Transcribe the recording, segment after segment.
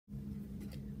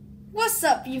What's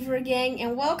up, Beaver Gang,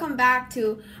 and welcome back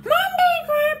to Monday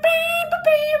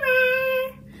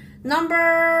Babybeaver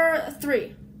number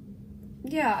 3.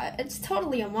 Yeah, it's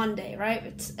totally a Monday, right?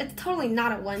 It's totally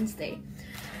not a Wednesday.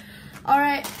 All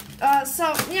right.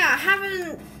 So yeah,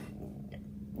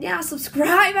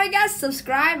 subscribe, I guess.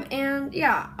 Subscribe, and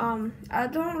yeah. I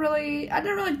didn't really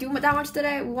do that much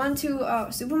today. We went to a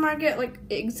supermarket, like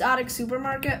exotic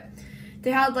supermarket.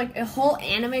 They had like a whole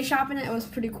anime shop in it. It was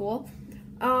pretty cool.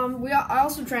 I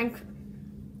also drank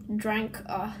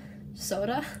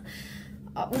soda.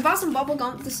 We bought some bubble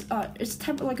gum. This it's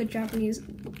type of like a Japanese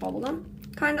bubble gum,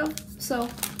 kind of. So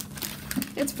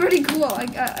it's pretty cool. I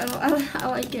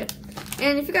like it.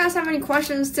 And if you guys have any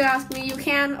questions to ask me, you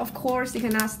can, of course, you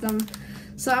can ask them.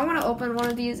 So I want to open one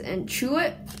of these and chew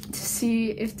it to see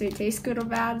if they taste good or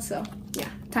bad. So yeah,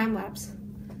 time lapse.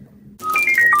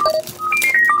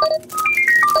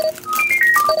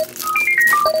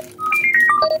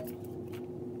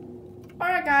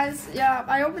 Alright guys, yeah,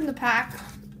 I opened the pack.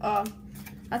 I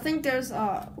think there's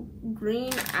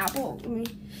green apple.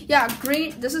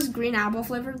 This is green apple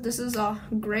flavored. This is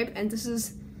grape, and this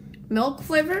is milk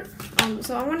flavored.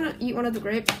 So I want to eat one of the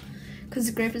grape, because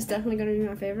the grape is definitely going to be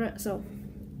my favorite. So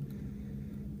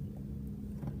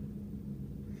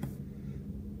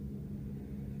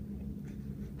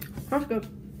that's good.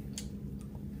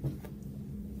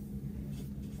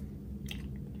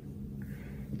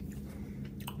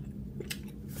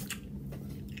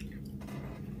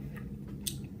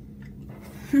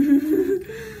 I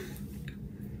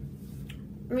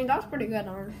mean, that's pretty good,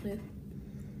 honestly.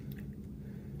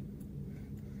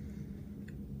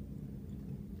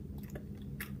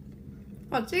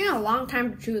 Well, it's taking a long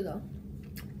time to chew, though.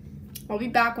 I'll be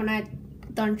back when I'm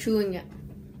done chewing it.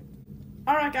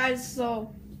 Alright, guys,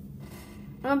 so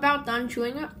I'm about done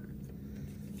chewing it.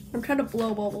 I'm trying to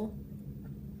blow a bubble.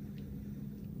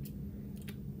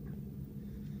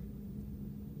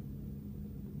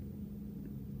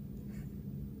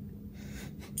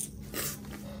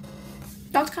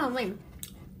 That was kind of lame.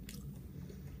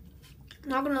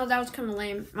 Not gonna know, that was kind of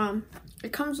lame.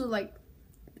 It comes like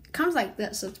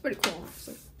this, so it's pretty cool,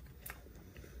 honestly.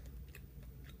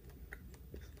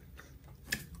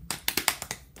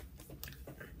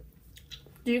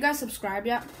 Do you guys subscribe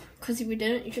yet? Because if you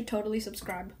didn't, you should totally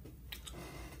subscribe.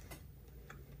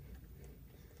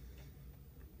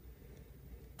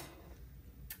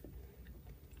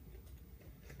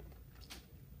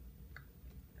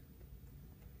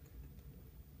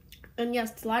 And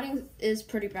yes, the lighting is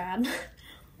pretty bad.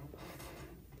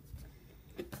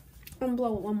 I'm gonna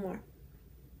blow it one more.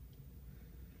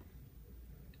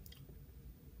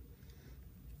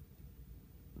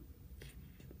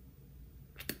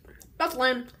 That's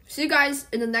lame. See you guys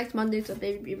in the next Monday to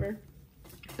Baby Beaver.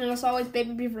 And as always,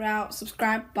 Baby Beaver out.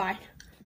 Subscribe. Bye.